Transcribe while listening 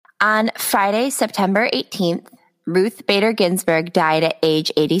On Friday, September 18th, Ruth Bader Ginsburg died at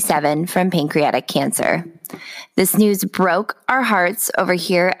age 87 from pancreatic cancer. This news broke our hearts over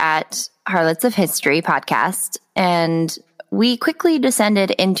here at Harlots of History podcast, and we quickly descended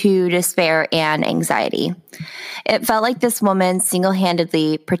into despair and anxiety. It felt like this woman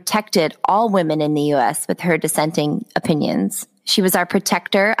single-handedly protected all women in the U.S. with her dissenting opinions. She was our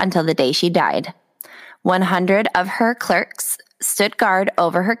protector until the day she died. 100 of her clerks stood guard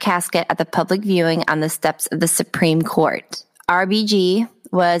over her casket at the public viewing on the steps of the Supreme Court. RBG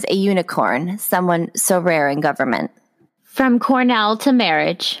was a unicorn, someone so rare in government. From Cornell to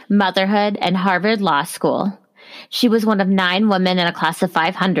marriage, motherhood, and Harvard Law School, she was one of 9 women in a class of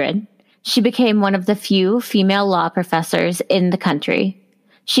 500. She became one of the few female law professors in the country.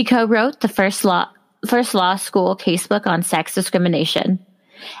 She co-wrote the first law school casebook on sex discrimination.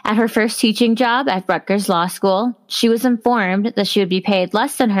 At her first teaching job at Rutgers Law School, she was informed that she would be paid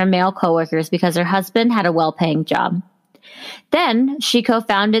less than her male coworkers because her husband had a well-paying job. Then, she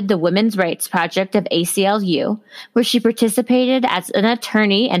co-founded the Women's Rights Project of ACLU, where she participated as an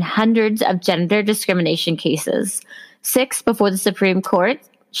attorney in hundreds of gender discrimination cases. 6 before the Supreme Court,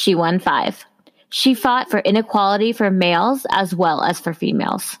 she won 5. She fought for inequality for males as well as for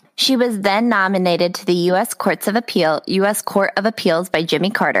females. She was then nominated to the U.S. Court of Appeals by Jimmy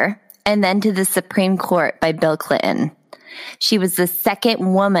Carter, and then to the Supreme Court by Bill Clinton. She was the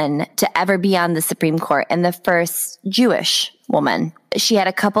second woman to ever be on the Supreme Court and the first Jewish woman. She had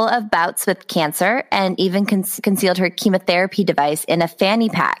a couple of bouts with cancer and even concealed her chemotherapy device in a fanny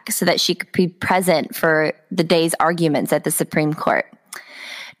pack so that she could be present for the day's arguments at the Supreme Court.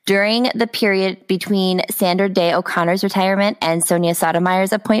 During the period between Sandra Day O'Connor's retirement and Sonia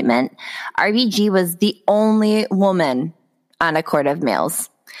Sotomayor's appointment, RBG was the only woman on a court of males.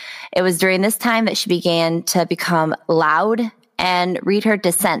 It was during this time that she began to become loud and read her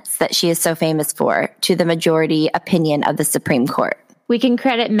dissents that she is so famous for to the majority opinion of the Supreme Court. We can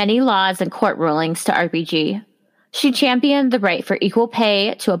credit many laws and court rulings to RBG. She championed the right for equal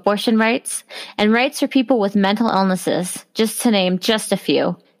pay to abortion rights and rights for people with mental illnesses, just to name just a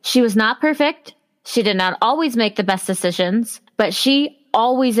few. She was not perfect. She did not always make the best decisions, but she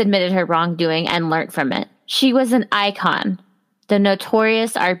always admitted her wrongdoing and learned from it. She was an icon, the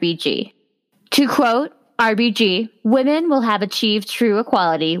notorious RBG. To quote RBG, "Women will have achieved true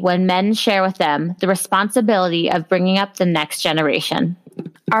equality when men share with them the responsibility of bringing up the next generation."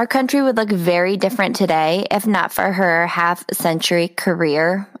 Our country would look very different today if not for her half-century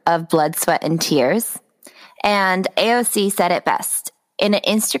career of blood, sweat, and tears. And AOC said it best. In an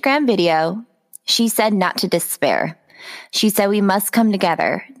Instagram video, she said not to despair. She said we must come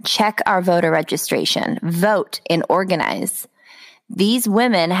together, check our voter registration, vote, and organize. These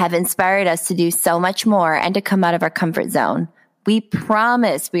women have inspired us to do so much more and to come out of our comfort zone. We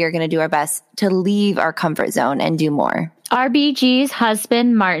promise we are going to do our best to leave our comfort zone and do more. RBG's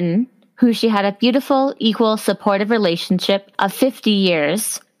husband, Martin, who she had a beautiful, equal, supportive relationship of 50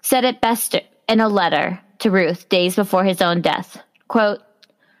 years, said it best in a letter to Ruth days before his own death. Quote,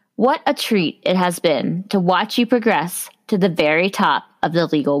 "What a treat it has been to watch you progress to the very top of the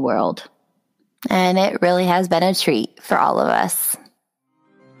legal world." And it really has been a treat for all of us.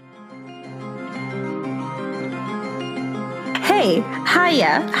 Hey,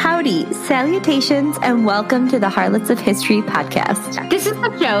 hiya, howdy, salutations, and welcome to the Harlots of History podcast. This is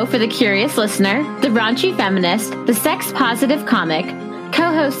the show for the curious listener, the raunchy feminist, the sex-positive comic,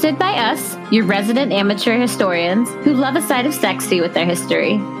 co-hosted by us, your resident amateur historians who love a side of sexy with their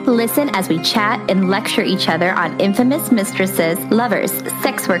history. Listen as we chat and lecture each other on infamous mistresses, lovers,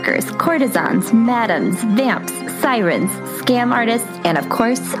 sex workers, courtesans, madams, vamps, sirens, scam artists, and of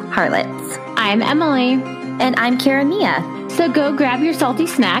course, harlots. I'm Emily. And I'm Kara Mia. So go grab your salty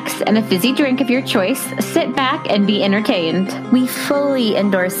snacks and a fizzy drink of your choice, sit back and be entertained. We fully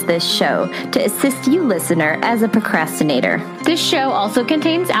endorse this show to assist you, listener, as a procrastinator. This show also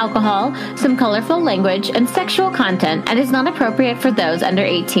contains alcohol, some colorful language, and sexual content, and is not appropriate for those under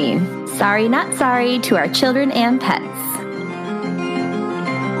 18. Sorry, not sorry to our children and pets.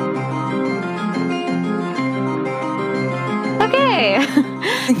 Okay.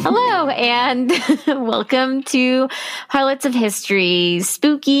 Hello, and welcome to Harlots of History's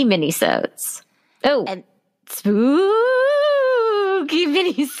spooky minisodes. Oh, and spooky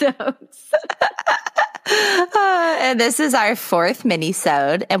minisodes. And this is our 4th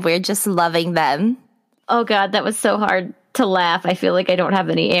minisode, and we're just loving them. Oh, God, that was so hard to laugh. I feel like I don't have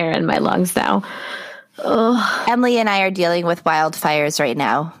any air in my lungs now. Oh. Emily and I are dealing with wildfires right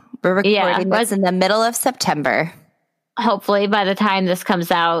now. We're recording this in the middle of September. Hopefully by the time this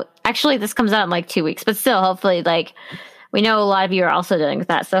comes out, actually this comes out in like 2 weeks, but still hopefully like we know a lot of you are also doing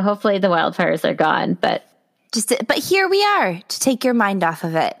that. So hopefully the wildfires are gone. But here we are to take your mind off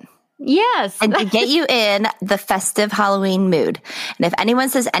of it. Yes. And to get you in the festive Halloween mood. And if anyone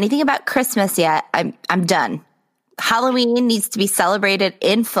says anything about Christmas yet, I'm done. Halloween needs to be celebrated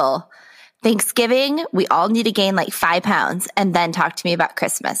in full. Thanksgiving, we all need to gain like 5 pounds and then talk to me about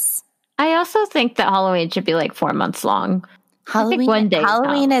Christmas. I also think that Halloween should be like 4 months long.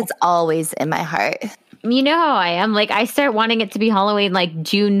 Halloween is always in my heart. You know how I am. Like, I start wanting it to be Halloween like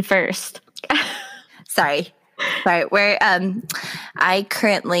June 1st. Sorry. I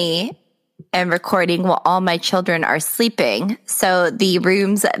currently am recording while all my children are sleeping. So the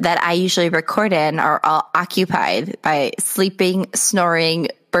rooms that I usually record in are all occupied by sleeping, snoring,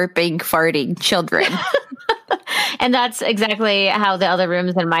 burping, farting children. And that's exactly how the other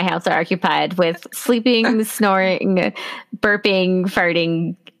rooms in my house are occupied, with sleeping, snoring, burping,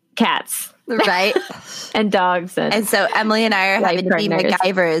 farting cats. Right. And dogs. And so Emily and I are having to be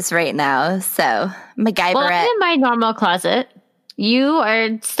MacGyvers right now. So MacGyverette. Well, I'm in my normal closet. You are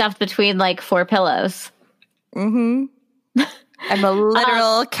stuffed between like 4 pillows. Mm-hmm. I'm a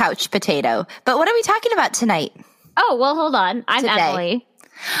literal couch potato. But what are we talking about tonight? Oh, well, hold on. I'm Emily.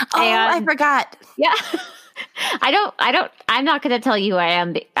 Oh, I forgot. Yeah. I'm not going to tell you who I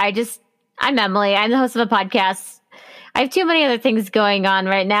am. I'm Emily. I'm the host of a podcast. I have too many other things going on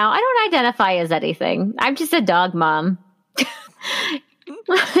right now. I don't identify as anything. I'm just a dog mom.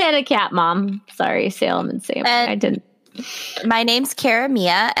 And a cat mom. Sorry, Salem and Sam. I didn't. My name's Kara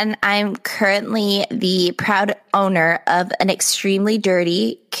Mia, and I'm currently the proud owner of an extremely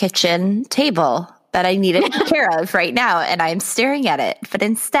dirty kitchen table that I need to take care of right now, and I'm staring at it. But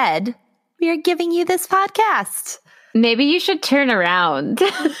instead, we are giving you this podcast. Maybe you should turn around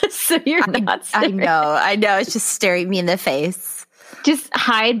so you're not staring. I know. It's just staring me in the face. Just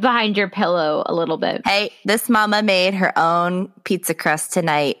hide behind your pillow a little bit. Hey, this mama made her own pizza crust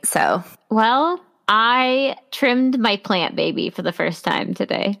tonight, so. Well, I trimmed my plant baby for the first time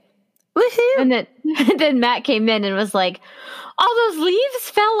today. Woohoo! And then Matt came in and was like, all those leaves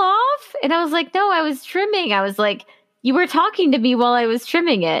fell off? And I was like, no, I was trimming. I was like, you were talking to me while I was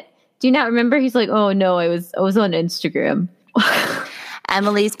trimming it. Do you not remember? He's like, oh no, I was on Instagram.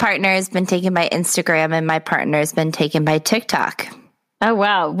 Emily's partner has been taken by Instagram and my partner has been taken by TikTok. Oh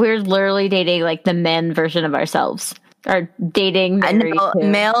wow. We're literally dating like the men version of ourselves. Or dating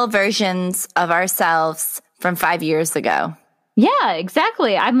male versions of ourselves from 5 years ago. Yeah,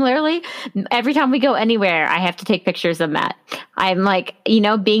 exactly. I'm literally, every time we go anywhere, I have to take pictures of Matt. I'm like,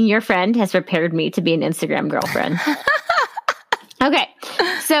 being your friend has prepared me to be an Instagram girlfriend. Okay,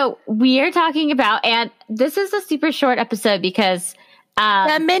 so we are talking about, and this is a super short episode because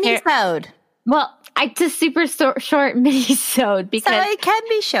a mini-sode. It's a super short mini-sode because so it can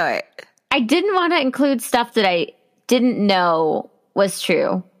be short. I didn't want to include stuff that I didn't know was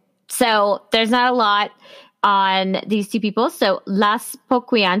true. So there's not a lot on these two people. So Las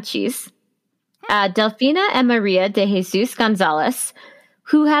Poquianchis, Delfina and Maria de Jesus Gonzalez,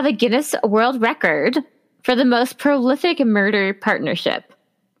 who have a Guinness World Record for the most prolific murder partnership,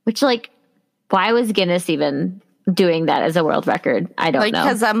 which, like, why was Guinness even doing that as a world record? I don't know.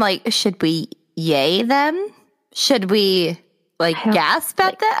 Because I'm like, should we yay them? Should we gasp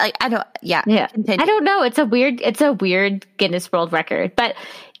at that? Yeah. Continue. I don't know. It's a weird Guinness World Record. But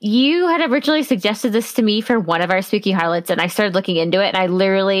you had originally suggested this to me for one of our Spooky Harlots, and I started looking into it, and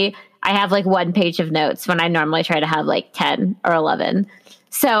I have like 1 page of notes when I normally try to have like 10 or 11.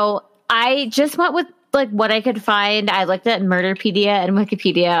 So I just went with like what I could find. I looked at Murderpedia and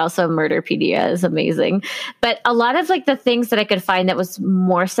Wikipedia. Also, Murderpedia is amazing. But a lot of like the things that I could find that was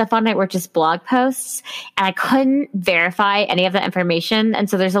more stuff on it were just blog posts, and I couldn't verify any of that information. And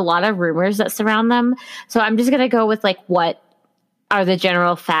so there's a lot of rumors that surround them. So I'm just going to go with like what are the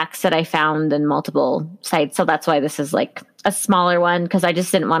general facts that I found in multiple sites. So that's why this is like a smaller one, because I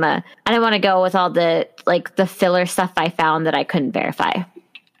just didn't want to go with all the like the filler stuff I found that I couldn't verify.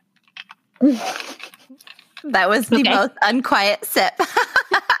 That was the most unquiet sip.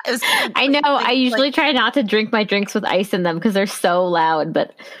 I know. I usually try not to drink my drinks with ice in them because they're so loud,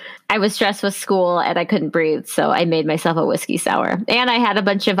 but I was stressed with school and I couldn't breathe, so I made myself a whiskey sour. And I had a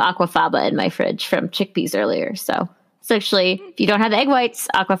bunch of aquafaba in my fridge from chickpeas earlier. So it's actually, if you don't have egg whites,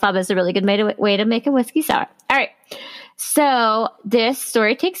 aquafaba is a really good way to make a whiskey sour. All right. So this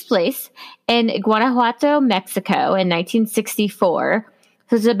story takes place in Guanajuato, Mexico in 1964.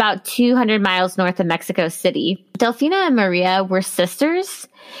 So it's about 200 miles north of Mexico City. Delfina and Maria were sisters,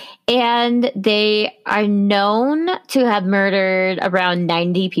 and they are known to have murdered around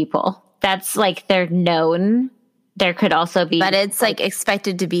 90 people. That's like they're known. There could also be... But it's like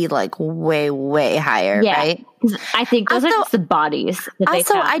expected to be like way, way higher, right? I think those are just the bodies that they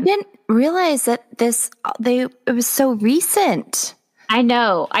found. I didn't realize that it was so recent. I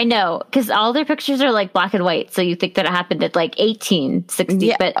know, because all their pictures are like black and white, so you think that it happened at like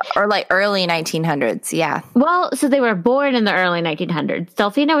 1860, or like early 1900s, yeah. Well, so they were born in the early 1900s.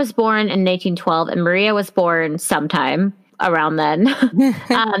 Delfina was born in 1812, and Maria was born sometime around then.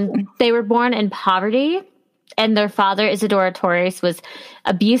 They were born in poverty, and their father, Isidoro Torres, was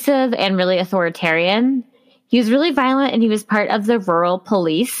abusive and really authoritarian. He was really violent, and he was part of the rural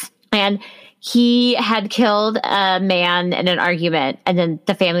police, and he had killed a man in an argument, and then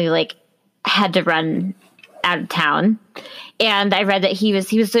the family like had to run out of town. And I read that he was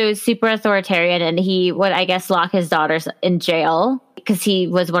so super authoritarian, and he would, I guess, lock his daughters in jail because he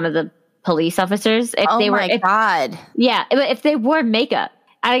was one of the police officers. God. Yeah, if they wore makeup.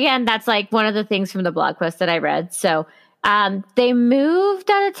 And again, that's like one of the things from the blog post that I read. So they moved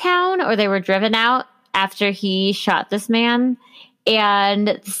out of town, or they were driven out after he shot this man. And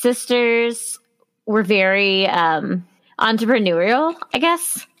the sisters were very entrepreneurial, I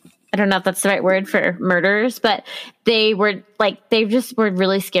guess. I don't know if that's the right word for murderers, but they just were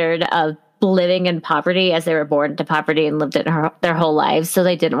really scared of living in poverty, as they were born into poverty and lived it their whole lives. So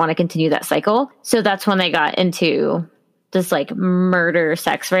they didn't want to continue that cycle. So that's when they got into this like murder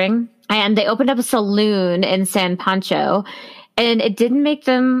sex ring. And they opened up a saloon in San Pancho. And it didn't make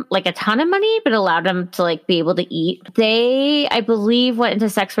them like a ton of money, but allowed them to like be able to eat. They, I believe, went into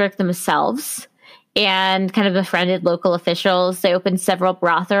sex work themselves and kind of befriended local officials. They opened several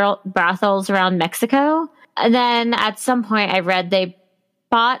brothels around Mexico. And then at some point I read they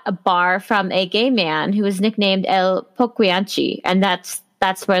bought a bar from a gay man who was nicknamed El Poquianchi. And that's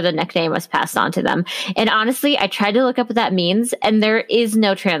where the nickname was passed on to them. And honestly, I tried to look up what that means, and there is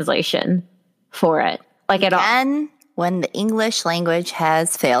no translation for it, like at all. When the English language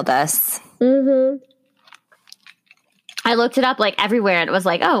has failed us. Mm-hmm. I looked it up like everywhere, and it was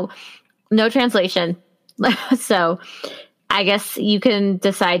like, oh, no translation. So I guess you can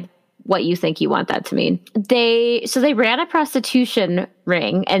decide what you think you want that to mean. They ran a prostitution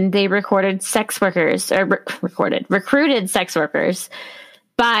ring, and they recruited sex workers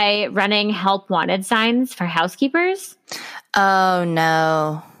by running help wanted signs for housekeepers. Oh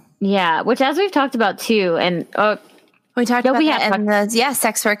no. Yeah, which, as we've talked about too, and we talked about that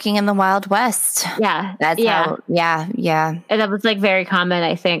sex working in the Wild West. Yeah. Yeah. And that was like very common,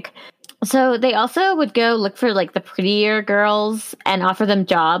 I think. So they also would go look for like the prettier girls and offer them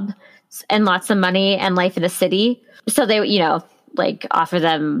jobs and lots of money and life in the city. So they, like offer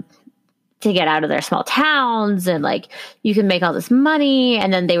them to get out of their small towns, and like you can make all this money,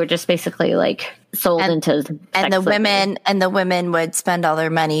 and then they were just basically like sold into and the women would spend all their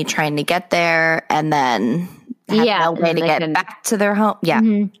money trying to get there, and then have no way to get back to their home. Yeah.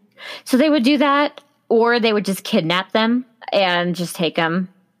 Mm-hmm. So they would do that, or they would just kidnap them and just take them.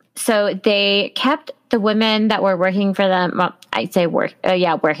 So they kept the women that were working for them. Well, I'd say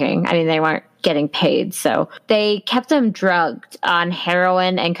working. I mean, they weren't getting paid. So they kept them drugged on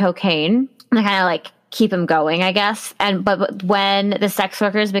heroin and cocaine to kind of like keep them going, I guess. But when the sex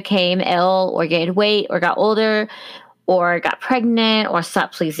workers became ill or gained weight or got older or got pregnant or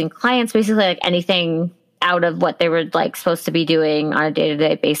stopped pleasing clients, basically like anything out of what they were like supposed to be doing on a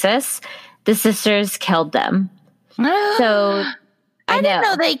day-to-day basis, the sisters killed them. So I didn't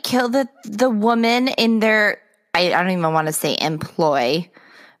know they killed the woman in their, I don't even want to say employ,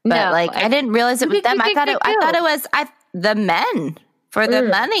 but I didn't realize it was them. I thought it was the men for the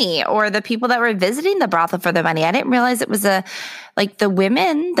money, or the people that were visiting the brothel for the money. I didn't realize it was the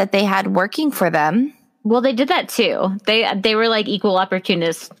women that they had working for them. Well, they did that too. They were like equal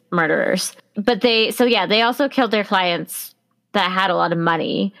opportunist murderers. But they also killed their clients that had a lot of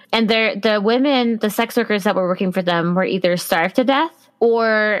money. And the women, the sex workers that were working for them, were either starved to death,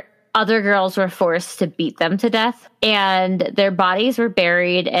 or other girls were forced to beat them to death. And their bodies were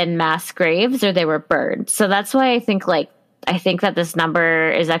buried in mass graves, or they were burned. So that's why I think that this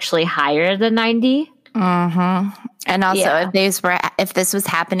number is actually higher than 90. Mm-hmm. And also, if this was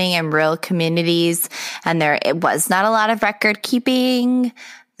happening in rural communities, and it was not a lot of record keeping,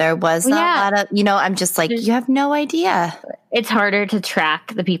 there was not a lot of, I'm just like, you have no idea. It's harder to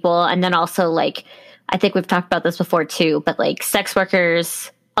track the people. And then also, like, I think we've talked about this before too, but like sex workers,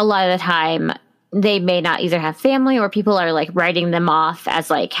 a lot of the time, they may not either have family, or people are like writing them off as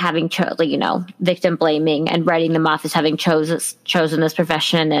like having, victim blaming and writing them off as having chosen this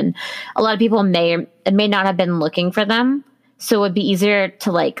profession. And a lot of people may not have been looking for them. So it would be easier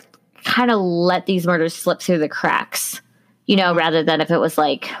to like kind of let these murders slip through the cracks, rather than if it was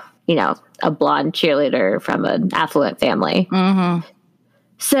like, a blonde cheerleader from an affluent family. Mm-hmm.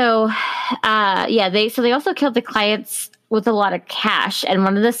 So, they also killed the clients with a lot of cash. And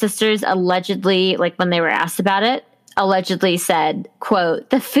one of the sisters allegedly, like when they were asked about it, allegedly said, quote,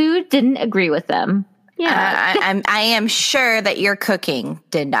 "The food didn't agree with them." Yeah, I am sure that your cooking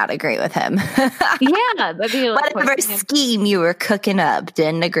did not agree with him. Yeah, whatever scheme you were cooking up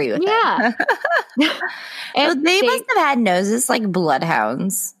didn't agree with him. Yeah. Well, they must have had noses like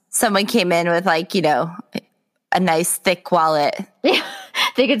bloodhounds. Someone came in with like, you know, a nice thick wallet. Yeah,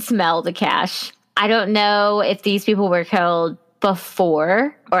 they could smell the cash. I don't know if these people were killed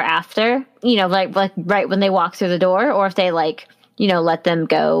before or after, you know, like right when they walked through the door, or if they like, you know, let them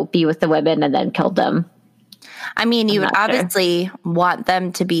go be with the women and then killed them. I mean, you would obviously want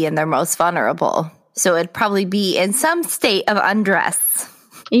them to be in their most vulnerable. So it'd probably be in some state of undress.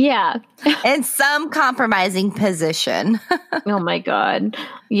 Yeah. In some compromising position. Oh my God.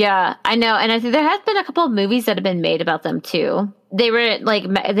 Yeah, I know. And I think there has been a couple of movies that have been made about them too. They were in like the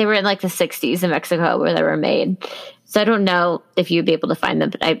 60s in Mexico where they were made. So I don't know if you'd be able to find them,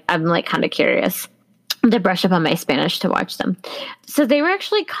 but I'm like kind of curious to brush up on my Spanish to watch them. So they were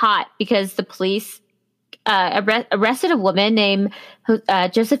actually caught because the police arrested a woman named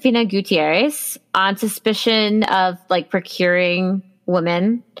Josefina Gutierrez on suspicion of like procuring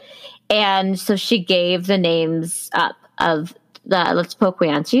women. And so she gave the names up of the Los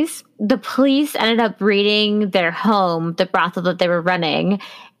Poquianchis. The police ended up raiding their home, the brothel that they were running,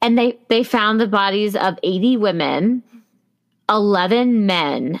 and they found the bodies of 80 women, 11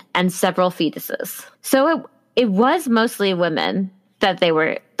 men, and several fetuses. So it was mostly women that they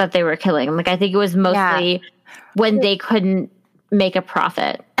were killing. Like, I think it was mostly when they couldn't make a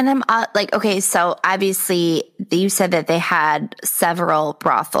profit. And I'm like, okay, so obviously you said that they had several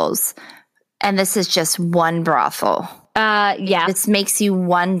brothels, and this is just one brothel. Yeah. This makes you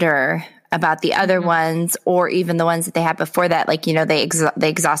wonder about the other ones, or even the ones that they had before that. Like, you know, they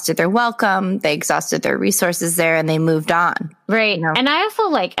exhausted their welcome, they exhausted their resources there, and they moved on. Right. You know? And I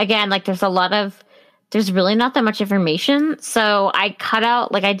also there's really not that much information. So I cut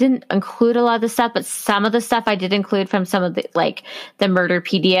out, like, I didn't include a lot of the stuff, but some of the stuff I did include from some of the, like, the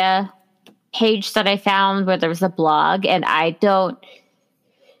Murderpedia page that I found where there was a blog. And I don't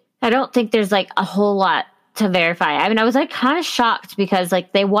think there's like a whole lot to verify. I mean, I was like kind of shocked because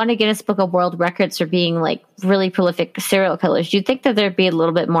like they won a Guinness Book of World Records for being like really prolific serial killers. You'd think that there'd be a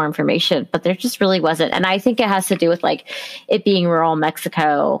little bit more information, but there just really wasn't. And I think it has to do with like it being rural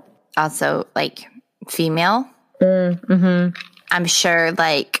Mexico. Also, like female. Mm-hmm. I'm sure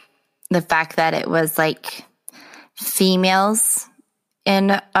like the fact that it was like females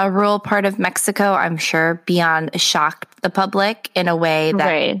in a rural part of Mexico, I'm sure beyond shocked the public in a way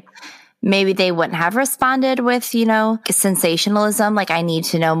that maybe they wouldn't have responded with, you know, sensationalism. Like, I need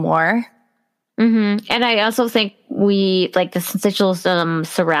to know more. Mm-hmm. And I also think the sensationalism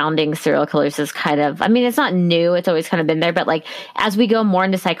surrounding serial killers is kind of, I mean, it's not new. It's always kind of been there. But like, as we go more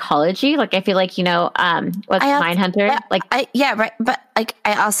into psychology, like I feel like, you know, Mindhunter? Right. But like,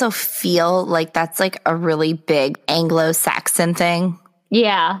 I also feel like that's like a really big Anglo-Saxon thing.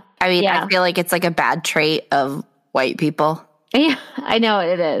 Yeah. I mean, I feel like it's like a bad trait of white people. Yeah, I know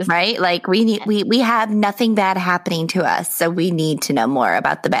it is. Right? Like we have nothing bad happening to us, so we need to know more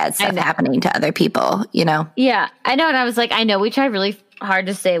about the bad stuff happening to other people, you know? Yeah, I know. And I was like, I know we tried really hard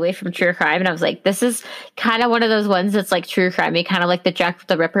to stay away from true crime. And I was like, this is kind of one of those ones that's like true crime, kind of like the Jack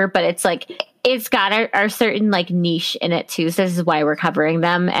the Ripper, but it's like, it's got our certain like niche in it too. So this is why we're covering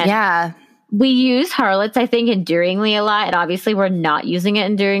them. And we use harlots, I think, enduringly a lot. And obviously we're not using it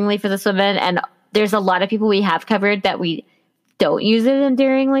enduringly for this woman. And there's a lot of people we have covered that we don't use it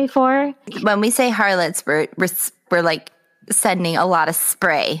enduringly for. When we say harlots, we're like sending a lot of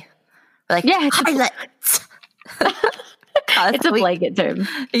spray. We're like, harlots. It's a blanket term.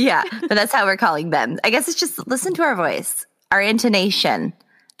 Yeah, but that's how we're calling them. I guess it's just listen to our voice, our intonation.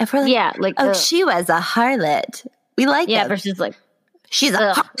 If we're like, she was a harlot. We like it. Versus like, she's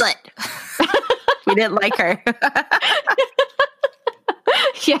a harlot. We didn't like her.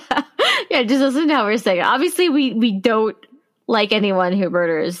 Yeah, just listen to how we're saying it. Obviously, we don't like anyone who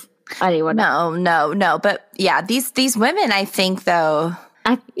murders anyone. No. But yeah, these women, I think, though,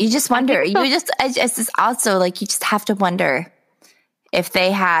 you just wonder. It's just also like you just have to wonder if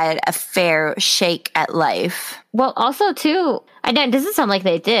they had a fair shake at life. Well, also too, I know it doesn't sound like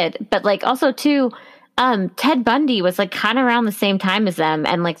they did, but like also too, Ted Bundy was like kind of around the same time as them,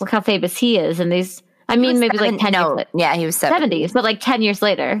 and like look how famous he is. And these, I mean, maybe like 10 years later. Yeah, he was 70s, but like 10 years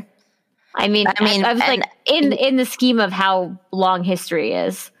later. I mean, I was like in the scheme of how long history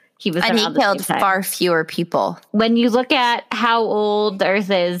is, he was. And he killed far fewer people. When you look at how old the Earth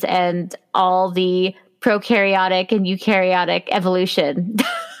is and all the prokaryotic and eukaryotic evolution,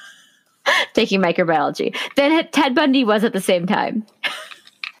 taking microbiology, than Ted Bundy was at the same time.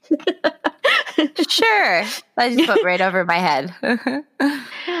 Sure. I just put right over my head.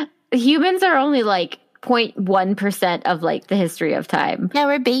 Humans are only like 0.1% of like the history of time. Yeah,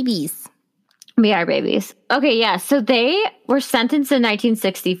 we're babies. We are babies. Okay, yeah. So they were sentenced in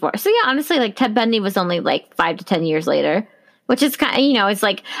 1964. So yeah, honestly, like Ted Bundy was only like 5 to 10 years later, which is kind of, you know, it's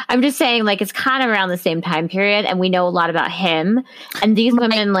like, I'm just saying like it's kind of around the same time period, and we know a lot about him. And these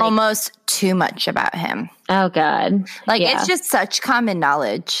women like almost too much about him. Oh God. Like it's just such common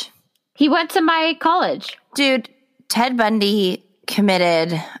knowledge. He went to my college. Dude, Ted Bundy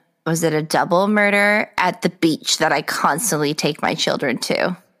committed, was it a double murder at the beach that I constantly take my children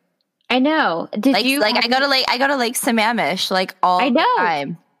to? I know. Did you? Like I go to Lake Sammamish like all the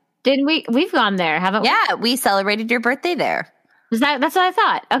time. Didn't we? We've gone there, haven't we? Yeah, we celebrated your birthday there. That's what I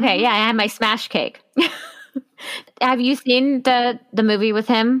thought. Okay, yeah, I had my smash cake. Have you seen the movie with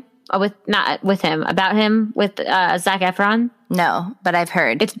him? Not with him, about him with Zac Efron? No, but I've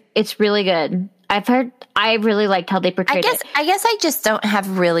heard it's really good. I've heard. I really liked how they portrayed it. I guess I just don't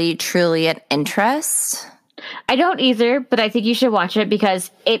have really truly an interest. I don't either, but I think you should watch it because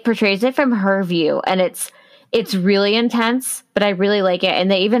it portrays it from her view, and it's really intense, but I really like it.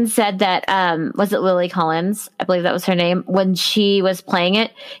 And they even said that, was it Lily Collins? I believe that was her name. When she was playing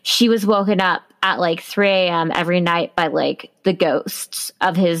it, she was woken up at like 3 a.m. every night by like the ghosts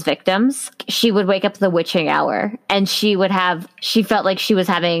of his victims. She would wake up at the witching hour, and she felt like she was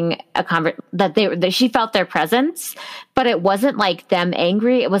having that she felt their presence, but it wasn't like them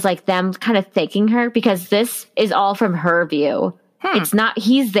angry. It was like them kind of thanking her, because this is all from her view. It's not,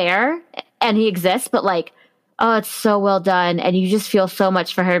 he's there and he exists, but like, oh, it's so well done. And you just feel so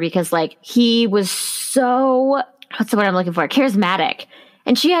much for her because like he was so, what's the word I'm looking for? Charismatic.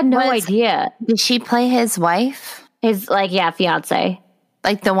 And she had no idea. Did she play his wife? His fiance.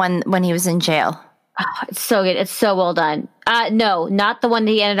 Like the one when he was in jail. Oh, it's so good. It's so well done. No, not the one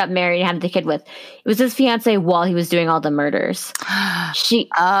that he ended up marrying and having the kid with. It was his fiance while he was doing all the murders. Not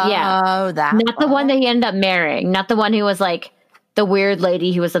the one that he ended up marrying. Not the one who was like the weird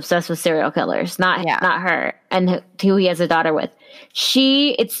lady who was obsessed with serial killers. Not her. And who he has a daughter with.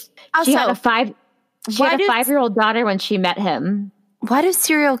 She had a 5-year-old daughter when she met him. Why do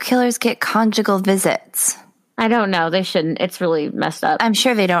serial killers get conjugal visits? I don't know. They shouldn't. It's really messed up. I'm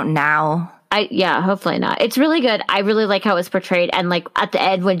sure they don't now. Hopefully not. It's really good. I really like how it's portrayed. And like at the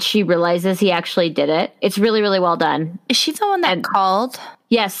end when she realizes he actually did it, it's really, really well done. Is she the one that called?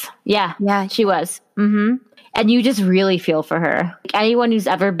 Yes. Yeah. Yeah, she was. Mm-hmm. And you just really feel for her. Like, anyone who's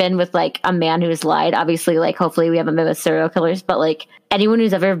ever been with like a man who's lied, obviously, like hopefully we haven't been with serial killers, but like anyone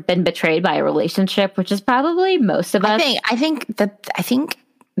who's ever been betrayed by a relationship, which is probably most of us. I think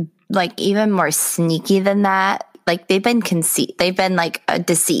like even more sneaky than that. Like they've been like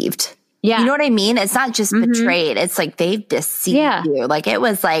deceived. Yeah. You know what I mean? It's not just betrayed. It's like they've deceived you. Like it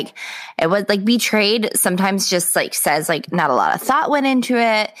was like betrayed sometimes just like says like not a lot of thought went into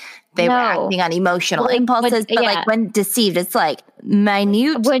it. They were acting on emotional impulses. But like when deceived, it's like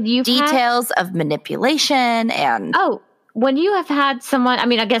minute details of manipulation and... Oh, when you have had someone, I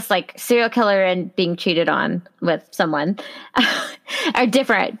mean, I guess like serial killer and being cheated on with someone are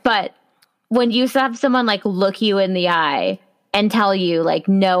different. But when you have someone like look you in the eye and tell you like,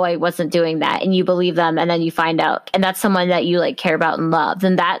 no, I wasn't doing that, and you believe them, and then you find out, and that's someone that you like care about and love,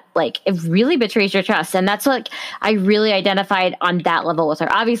 then that like it really betrays your trust. And that's like I really identified on that level with her.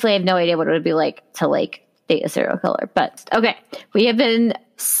 Obviously I have no idea what it would be like to like date a serial killer, but okay, we have been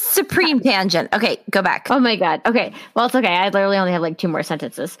supreme tangent. Okay, go back. Oh my God. Okay, well, it's okay. I literally only have like 2 more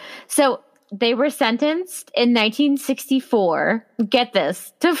sentences. So they were sentenced in 1964, get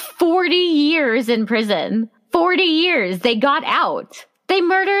this, to 40 years in prison. 40 years. They got out. They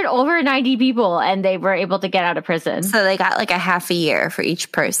murdered over 90 people and they were able to get out of prison. So they got like a half a year for each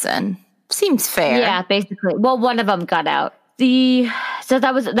person. Seems fair. Yeah, basically. Well, one of them got out. So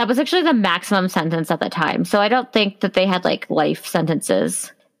that was actually the maximum sentence at the time. So I don't think that they had like life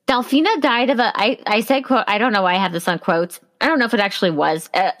sentences. Delfina died of I said quote, I don't know why I have this on quotes. I don't know if it actually was.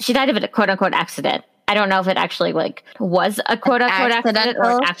 She died of a quote unquote accident. I don't know if it actually like was a quote unquote accident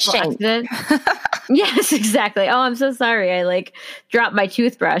or an actual accident. Yes, exactly. Oh, I'm so sorry. I like dropped my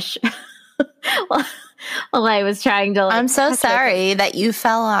toothbrush while I was trying to. Like, I'm so sorry that you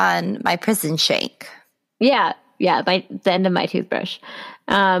fell on my prison shank. Yeah, by the end of my toothbrush,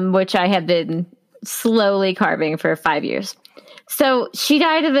 which I have been slowly carving for 5 years. So she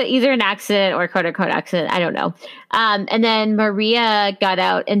died of either an accident or quote unquote accident. I don't know. And then Maria got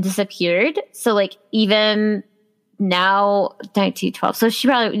out and disappeared. So like even now 1912. So she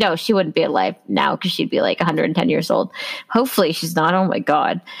probably, no, she wouldn't be alive now because she'd be like 110 years old. Hopefully she's not. Oh my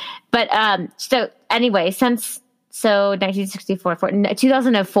God. But so anyway, so 1964,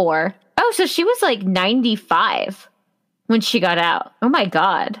 2004. Oh, so she was like 95 when she got out. Oh my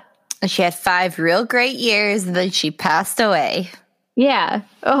God. She had 5 real great years and then she passed away. Yeah.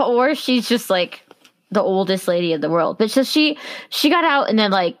 Or she's just like the oldest lady in the world. But so she got out and then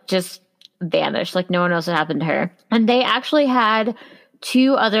like just vanished. Like no one knows what happened to her. And they actually had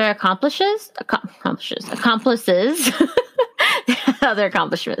 2 other accomplices. Other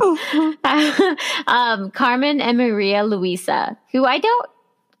accomplishments. Carmen and Maria Luisa, who I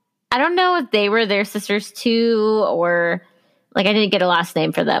don't know if they were their sisters too, or like I didn't get a last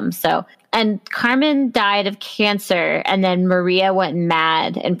name for them. So, and Carmen died of cancer, and then Maria went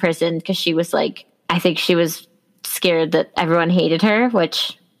mad in prison because she was like, I think she was scared that everyone hated her,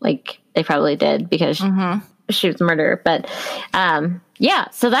 which like they probably did because she was murdered. But yeah,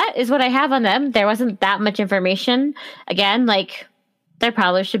 so that is what I have on them. There wasn't that much information. Again, like there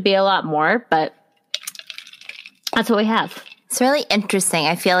probably should be a lot more, but that's what we have. It's really interesting.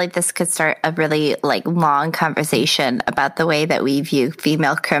 I feel like this could start a really like long conversation about the way that we view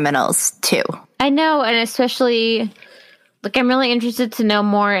female criminals too. I know, and especially like I'm really interested to know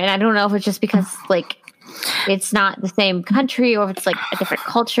more, and I don't know if it's just because like it's not the same country or if it's like a different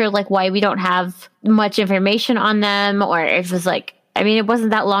culture, like why we don't have much information on them, or if it's like, I mean, it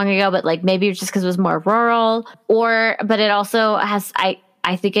wasn't that long ago, but like maybe it's just because it was more rural, but it also has, I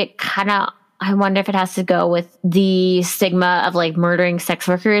think it kind of, I wonder if it has to go with the stigma of like murdering sex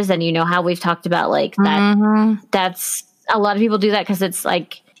workers. And you know how we've talked about like that, that's a lot of people do that because it's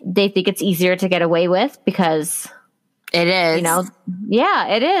like, they think it's easier to get away with because it is, you know, yeah,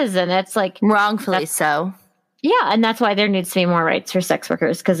 it is. And it's like wrongfully so. Yeah. And that's why there needs to be more rights for sex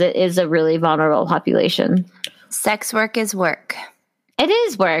workers because it is a really vulnerable population. Sex work is work. It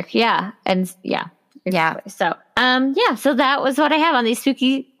is work. Yeah. And yeah. Yeah. So, yeah. So that was what I have on these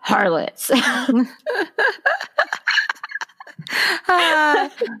spooky harlots.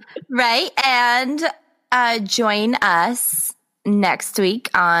 Right. And join us next week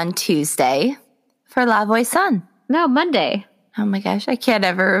on Tuesday for La Voix Sun. No, Monday. Oh my gosh, I can't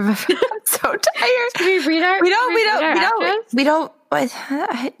ever remember. I'm so tired. We read our we don't.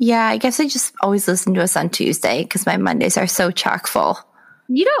 Yeah, I guess I just always listen to us on Tuesday because my Mondays are so chock full.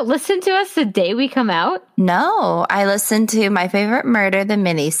 You don't listen to us the day we come out? No, I listen to My Favorite Murder, the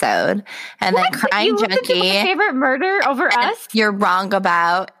mini-sode, and what? then Crime you Junkie. Listen to My Favorite Murder over us? You're wrong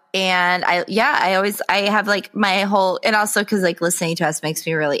about. And I have like my whole, and also because like listening to us makes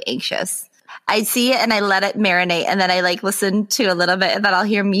me really anxious. I see it and I let it marinate, and then I like listen to a little bit, and then I'll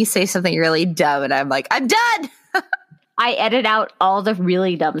hear me say something really dumb, and I'm like, I'm done. I edit out all the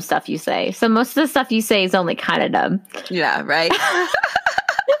really dumb stuff you say. So most of the stuff you say is only kind of dumb. Yeah, right.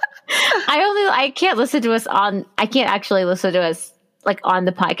 I can't listen to us I can't actually listen to us like on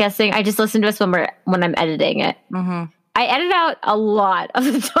the podcasting. I just listen to us when I'm editing it. Mm-hmm. I edit out a lot of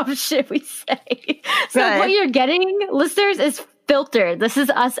the dumb shit we say. So what you're getting, listeners, is filtered. This is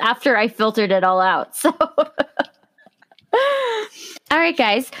us after I filtered it all out. So, all right,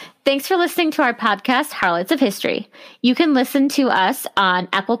 guys. Thanks for listening to our podcast, Harlots of History. You can listen to us on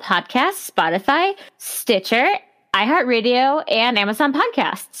Apple Podcasts, Spotify, Stitcher, iHeartRadio, and Amazon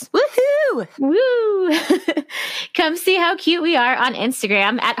Podcasts. Woohoo! Woo! Come see how cute we are on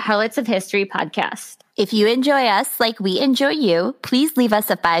Instagram at Harlots of History Podcast. If you enjoy us like we enjoy you, please leave us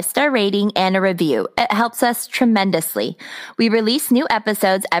a 5-star rating and a review. It helps us tremendously. We release new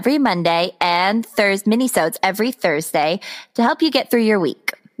episodes every Monday and minisodes every Thursday to help you get through your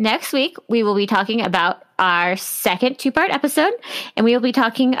week. Next week, we will be talking about our second 2-part episode, and we will be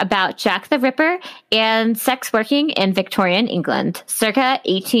talking about Jack the Ripper and sex working in Victorian England, circa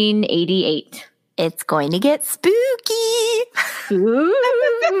 1888. It's going to get spooky.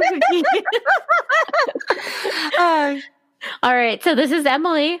 All right, so this is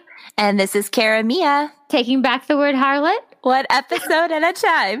Emily. And this is Cara Mia. Taking back the word harlot. One episode at a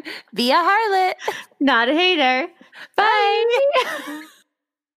time. Be a harlot. Not a hater. Bye.